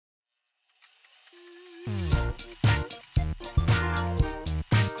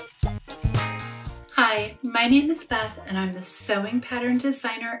Hi, my name is Beth and I'm the sewing pattern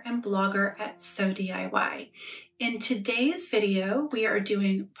designer and blogger at Sew DIY. In today's video, we are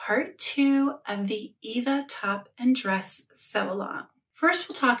doing part 2 of the Eva top and dress sew along. First,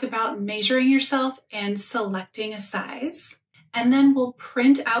 we'll talk about measuring yourself and selecting a size. And then we'll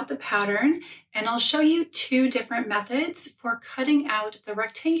print out the pattern and I'll show you 2 different methods for cutting out the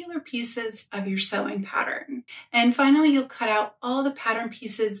rectangular pieces of your sewing pattern. And finally, you'll cut out all the pattern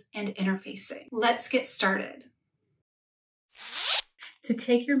pieces and interfacing. Let's get started. To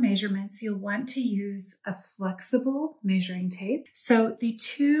take your measurements, you'll want to use a flexible measuring tape. So the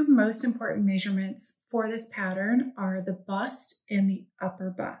 2 most important measurements for this pattern are the bust and the upper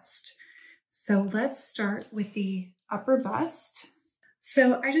bust. So let's start with the upper bust.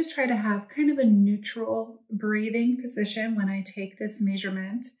 So I just try to have kind of a neutral breathing position when I take this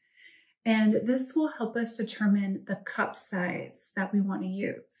measurement. And this will help us determine the cup size that we want to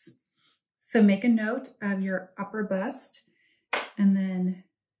use. So make a note of your upper bust and then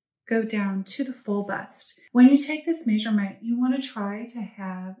go down to the full bust. When you take this measurement, you want to try to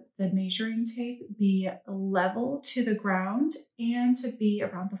have the measuring tape be level to the ground and to be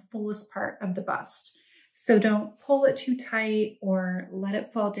around the fullest part of the bust. So don't pull it too tight or let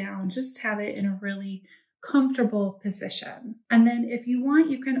it fall down. Just have it in a really comfortable position. And then if you want,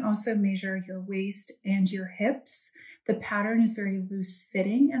 you can also measure your waist and your hips. The pattern is very loose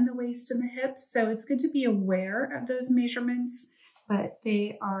fitting in the waist and the hips, so it's good to be aware of those measurements, but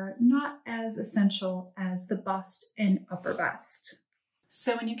they are not as essential as the bust and upper bust.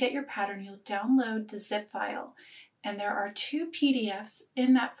 So when you get your pattern, you'll download the zip file, and there are 2 PDFs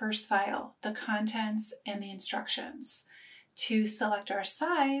in that first file, the contents and the instructions. To select our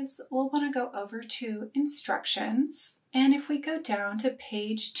size, we'll want to go over to instructions. And if we go down to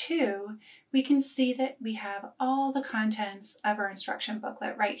page 2, we can see that we have all the contents of our instruction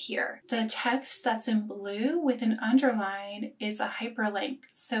booklet right here. The text that's in blue with an underline is a hyperlink.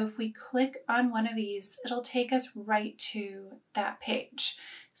 So if we click on one of these, it'll take us right to that page.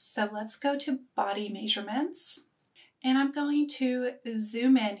 So let's go to body measurements. And I'm going to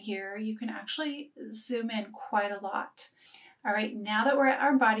zoom in here. You can actually zoom in quite a lot. All right, now that we're at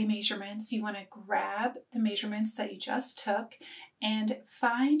our body measurements, you want to grab the measurements that you just took and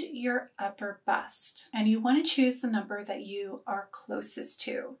find your upper bust. And you want to choose the number that you are closest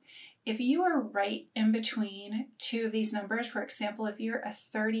to. If you are right in between 2 of these numbers, for example, if you're a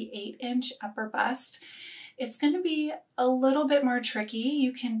 38-inch upper bust, it's going to be a little bit more tricky.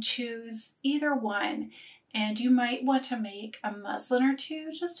 You can choose either one. And you might want to make a muslin or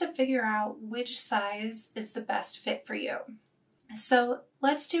 2 just to figure out which size is the best fit for you. So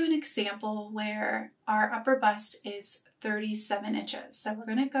let's do an example where our upper bust is 37 inches. So we're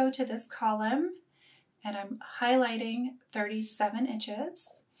going to go to this column and I'm highlighting 37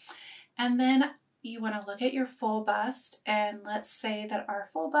 inches. And then you want to look at your full bust, and let's say that our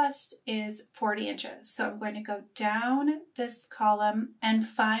full bust is 40 inches. So I'm going to go down this column and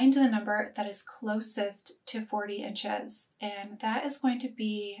find the number that is closest to 40 inches. And that is going to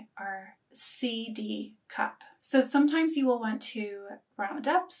be our CD cup. So sometimes you will want to round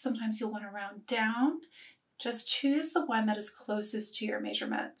up, sometimes you'll want to round down. Just choose the one that is closest to your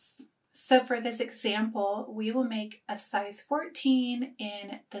measurements. So for this example, we will make a size 14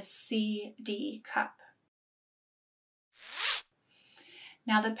 in the CD cup.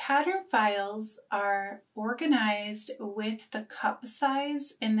 Now the pattern files are organized with the cup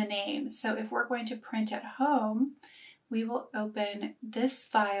size in the name. So if we're going to print at home, we will open this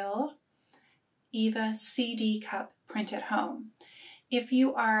file, Eva CD cup print at home. If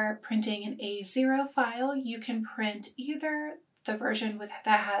you are printing an A0 file, you can print either the version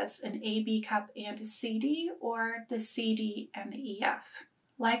that has an AB cup and a CD, or the CD and the EF.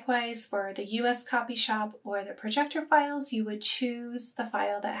 Likewise, for the US copy shop or the projector files, you would choose the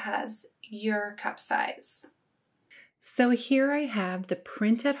file that has your cup size. So here I have the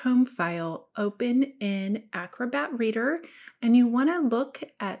print at home file open in Acrobat Reader, and you want to look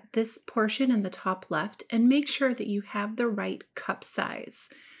at this portion in the top left and make sure that you have the right cup size.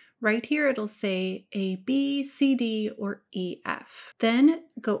 Right here it'll say A, B, C, D, or E, F. Then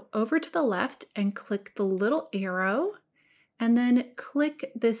go over to the left and click the little arrow, and then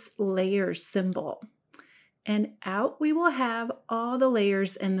click this layers symbol. And out we will have all the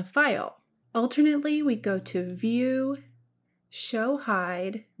layers in the file. Alternately, we go to View, Show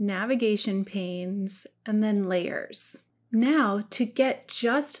Hide, Navigation Panes, and then Layers. Now, to get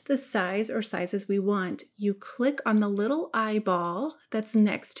just the size or sizes we want, you click on the little eyeball that's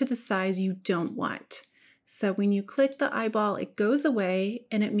next to the size you don't want. So when you click the eyeball, it goes away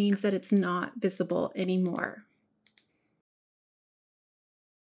and it means that it's not visible anymore.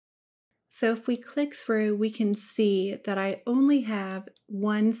 So if we click through, we can see that I only have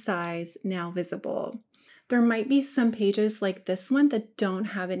one size now visible. There might be some pages like this one that don't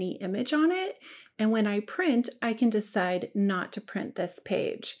have any image on it. And when I print, I can decide not to print this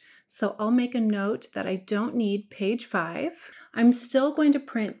page. So I'll make a note that I don't need page 5. I'm still going to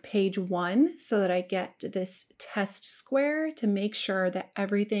print page 1 so that I get this test square to make sure that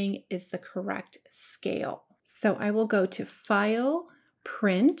everything is the correct scale. So I will go to File,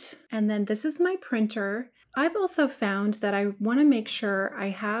 Print, and then this is my printer. I've also found that I want to make sure I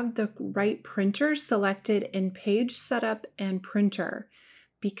have the right printer selected in Page Setup and Printer,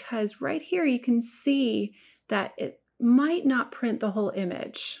 because right here you can see that it might not print the whole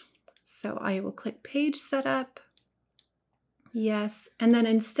image. So I will click Page Setup, yes, and then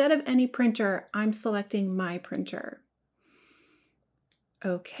instead of any printer, I'm selecting my printer.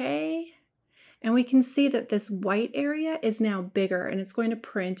 Okay. And we can see that this white area is now bigger and it's going to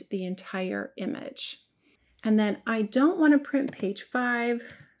print the entire image. And then I don't want to print page 5,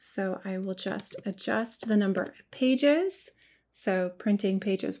 so I will just adjust the number of pages. So printing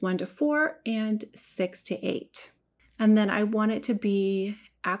pages 1 to 4 and 6 to 8. And then I want it to be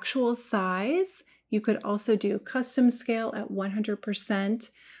actual size. You could also do custom scale at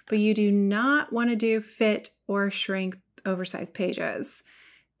 100%, but you do not want to do fit or shrink oversized pages.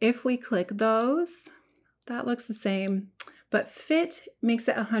 If we click those, that looks the same, but fit makes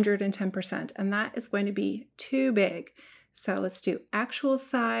it 110%, and that is going to be too big. So let's do actual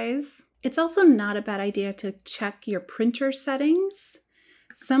size. It's also not a bad idea to check your printer settings.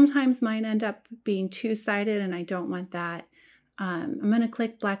 Sometimes mine end up being two-sided and I don't want that. I'm going to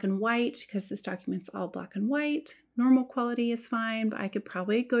click black and white because this document's all black and white. Normal quality is fine, but I could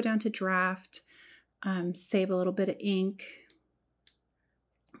probably go down to draft, save a little bit of ink.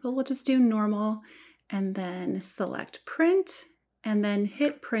 But we'll just do normal and then select print and then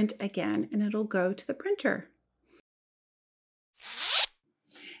hit print again and it'll go to the printer.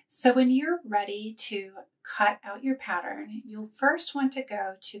 So when you're ready to cut out your pattern, you'll first want to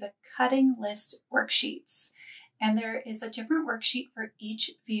go to the cutting list worksheets. And there is a different worksheet for each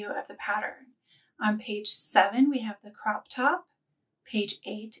view of the pattern. On page 7, we have the crop top. Page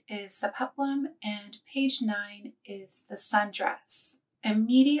 8 is the peplum, and page 9 is the sundress.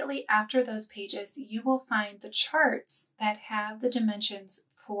 Immediately after those pages, you will find the charts that have the dimensions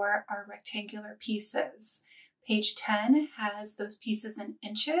for our rectangular pieces. Page 10 has those pieces in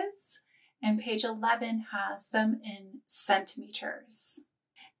inches, and page 11 has them in centimeters.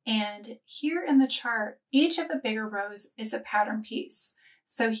 And here in the chart, each of the bigger rows is a pattern piece.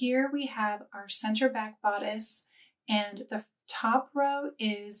 So here we have our center back bodice, and the top row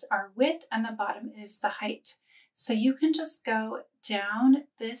is our width and the bottom is the height. So you can just go down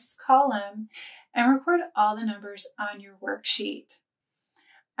this column and record all the numbers on your worksheet.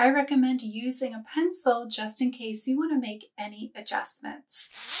 I recommend using a pencil just in case you want to make any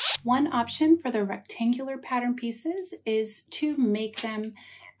adjustments. One option for the rectangular pattern pieces is to make them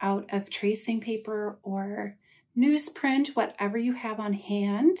out of tracing paper or newsprint, whatever you have on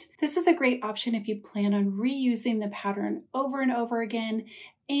hand. This is a great option if you plan on reusing the pattern over and over again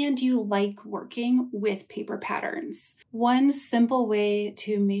and you like working with paper patterns. One simple way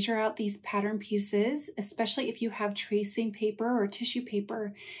to measure out these pattern pieces, especially if you have tracing paper or tissue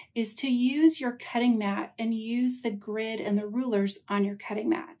paper, is to use your cutting mat and use the grid and the rulers on your cutting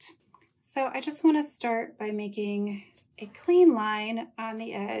mat. So I just want to start by making a clean line on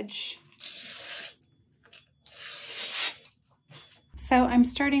the edge. So I'm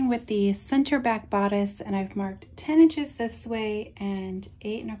starting with the center back bodice and I've marked 10 inches this way and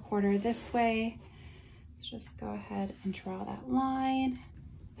 8 1/4 this way. Let's just go ahead and draw that line,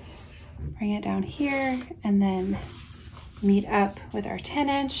 bring it down here, and then meet up with our 10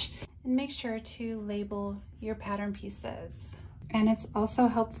 inch and make sure to label your pattern pieces. And it's also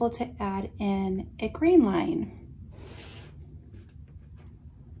helpful to add in a grain line.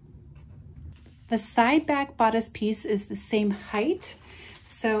 The side back bodice piece is the same height,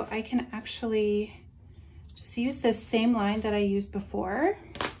 so I can actually just use this same line that I used before.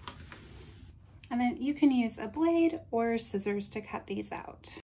 And then you can use a blade or scissors to cut these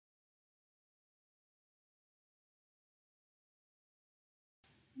out.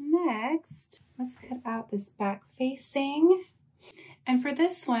 Next, let's cut out this back facing. And for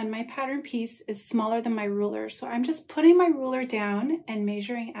this one, my pattern piece is smaller than my ruler, so I'm just putting my ruler down and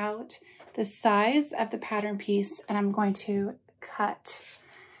measuring out the size of the pattern piece, and I'm going to cut.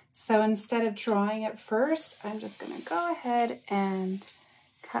 So instead of drawing it first, I'm just going to go ahead and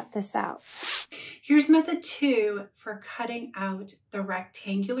cut this out. Here's method 2 for cutting out the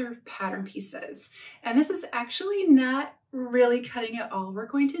rectangular pattern pieces. And this is actually not really cutting it all. We're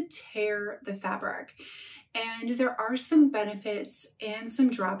going to tear the fabric. And there are some benefits and some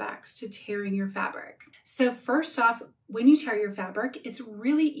drawbacks to tearing your fabric. So first off, when you tear your fabric, it's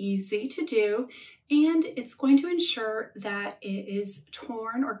really easy to do, and it's going to ensure that it is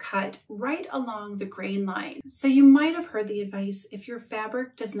torn or cut right along the grain line. So you might have heard the advice, if your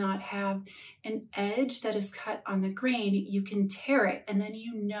fabric does not have an edge that is cut on the grain, you can tear it, and then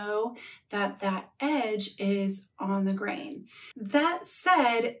you know that that edge is on the grain. That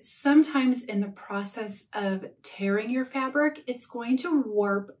said, sometimes in the process of tearing your fabric, it's going to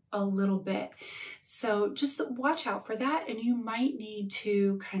warp a little bit. So just watch out for that, and you might need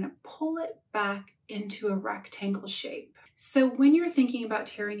to kind of pull it back into a rectangle shape. So when you're thinking about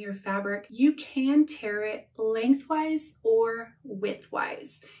tearing your fabric, you can tear it lengthwise or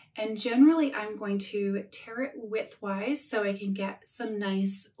widthwise. And generally I'm going to tear it widthwise so I can get some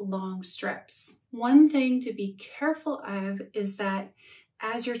nice long strips. One thing to be careful of is that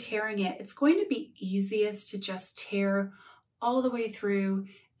as you're tearing it, it's going to be easiest to just tear all the way through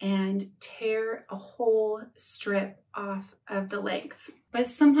and tear a whole strip off of the length. But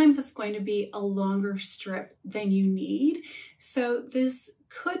sometimes it's going to be a longer strip than you need. So this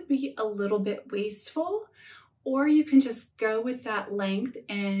could be a little bit wasteful, or you can just go with that length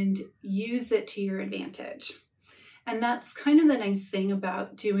and use it to your advantage. And that's kind of the nice thing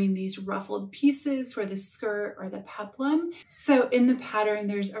about doing these ruffled pieces for the skirt or the peplum. So in the pattern,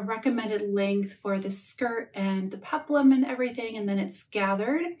 there's a recommended length for the skirt and the peplum and everything, and then it's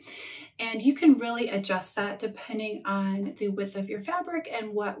gathered. And you can really adjust that depending on the width of your fabric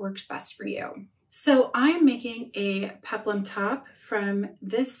and what works best for you. So I'm making a peplum top from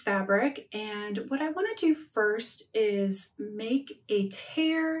this fabric, and what I want to do first is make a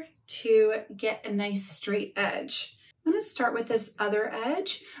tear to get a nice straight edge. I'm going to start with this other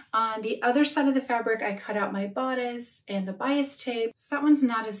edge. On the other side of the fabric, I cut out my bodice and the bias tape, so that one's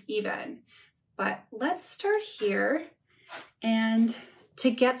not as even. But let's start here, and to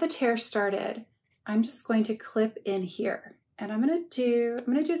get the tear started, I'm just going to clip in here. And I'm gonna do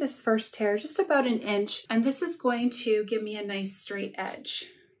this first tear just about 1 inch, and this is going to give me a nice straight edge.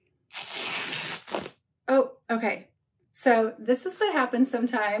 Oh, okay. So this is what happens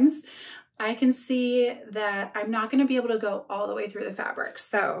sometimes. I can see that I'm not gonna be able to go all the way through the fabric.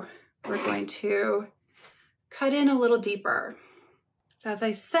 So we're going to cut in a little deeper. So as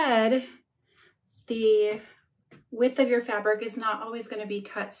I said, the width of your fabric is not always gonna be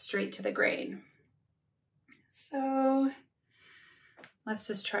cut straight to the grain. So let's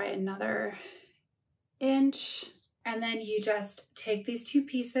just try another inch, and then you just take these two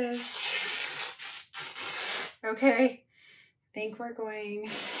pieces. Okay,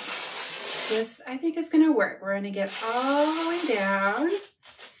 I think is gonna work. We're gonna get all the way down,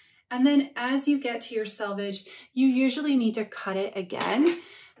 and then as you get to your selvage, you usually need to cut it again.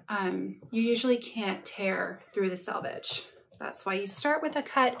 You usually can't tear through the selvage. So that's why you start with a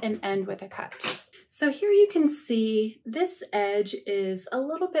cut and end with a cut. So here you can see this edge is a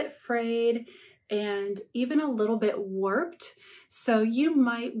little bit frayed and even a little bit warped. So you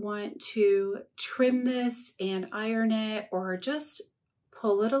might want to trim this and iron it, or just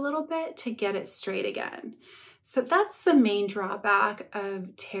pull it a little bit to get it straight again. So that's the main drawback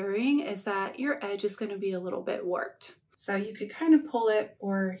of tearing, is that your edge is going to be a little bit warped. So you could kind of pull it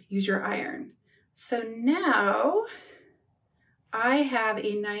or use your iron. So now I have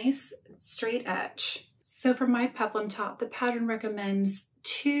a nice straight edge. So for my peplum top, the pattern recommends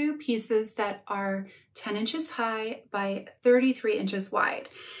 2 pieces that are 10 inches high by 33 inches wide.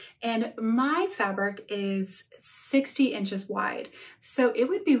 And my fabric is 60 inches wide. So it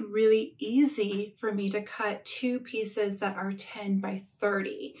would be really easy for me to cut 2 pieces that are 10 by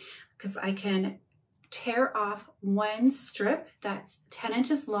 30, because I can tear off one strip that's 10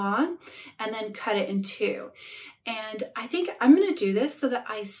 inches long and then cut it in 2. And I think I'm going to do this so that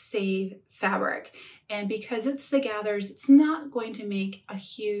I save fabric. And because it's the gathers, it's not going to make a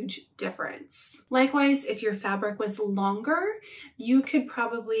huge difference. Likewise, if your fabric was longer, you could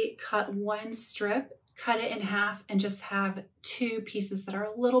probably cut one strip, cut it in half, and just have 2 pieces that are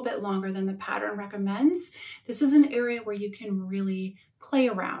a little bit longer than the pattern recommends. This is an area where you can really play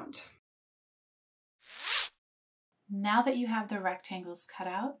around. Now that you have the rectangles cut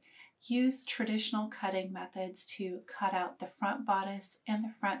out, use traditional cutting methods to cut out the front bodice and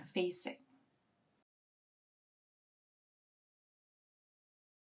the front facing.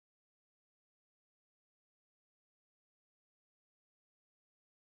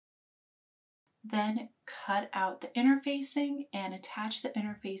 Then cut out the inner facing and attach the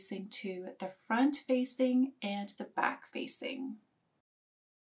inner facing to the front facing and the back facing.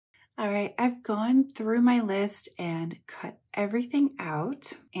 All right, I've gone through my list and cut everything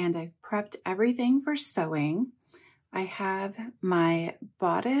out, and I've prepped everything for sewing. I have my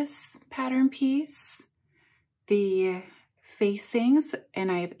bodice pattern piece, the facings,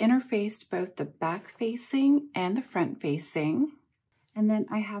 and I've interfaced both the back facing and the front facing. And then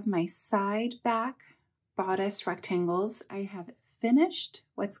I have my side back bodice rectangles. I have finished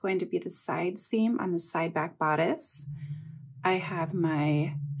what's going to be the side seam on the side back bodice. I have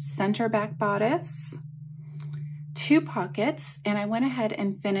my center back bodice, 2 pockets, and I went ahead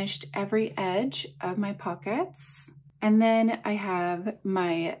and finished every edge of my pockets. And then I have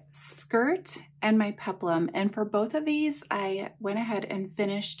my skirt and my peplum, and for both of these, I went ahead and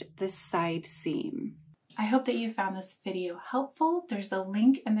finished the side seam. I hope that you found this video helpful. There's a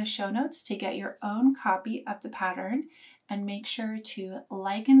link in the show notes to get your own copy of the pattern, and make sure to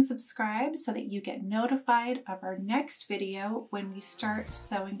like and subscribe so that you get notified of our next video when we start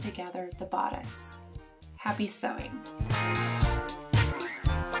sewing together the bodice. Happy sewing!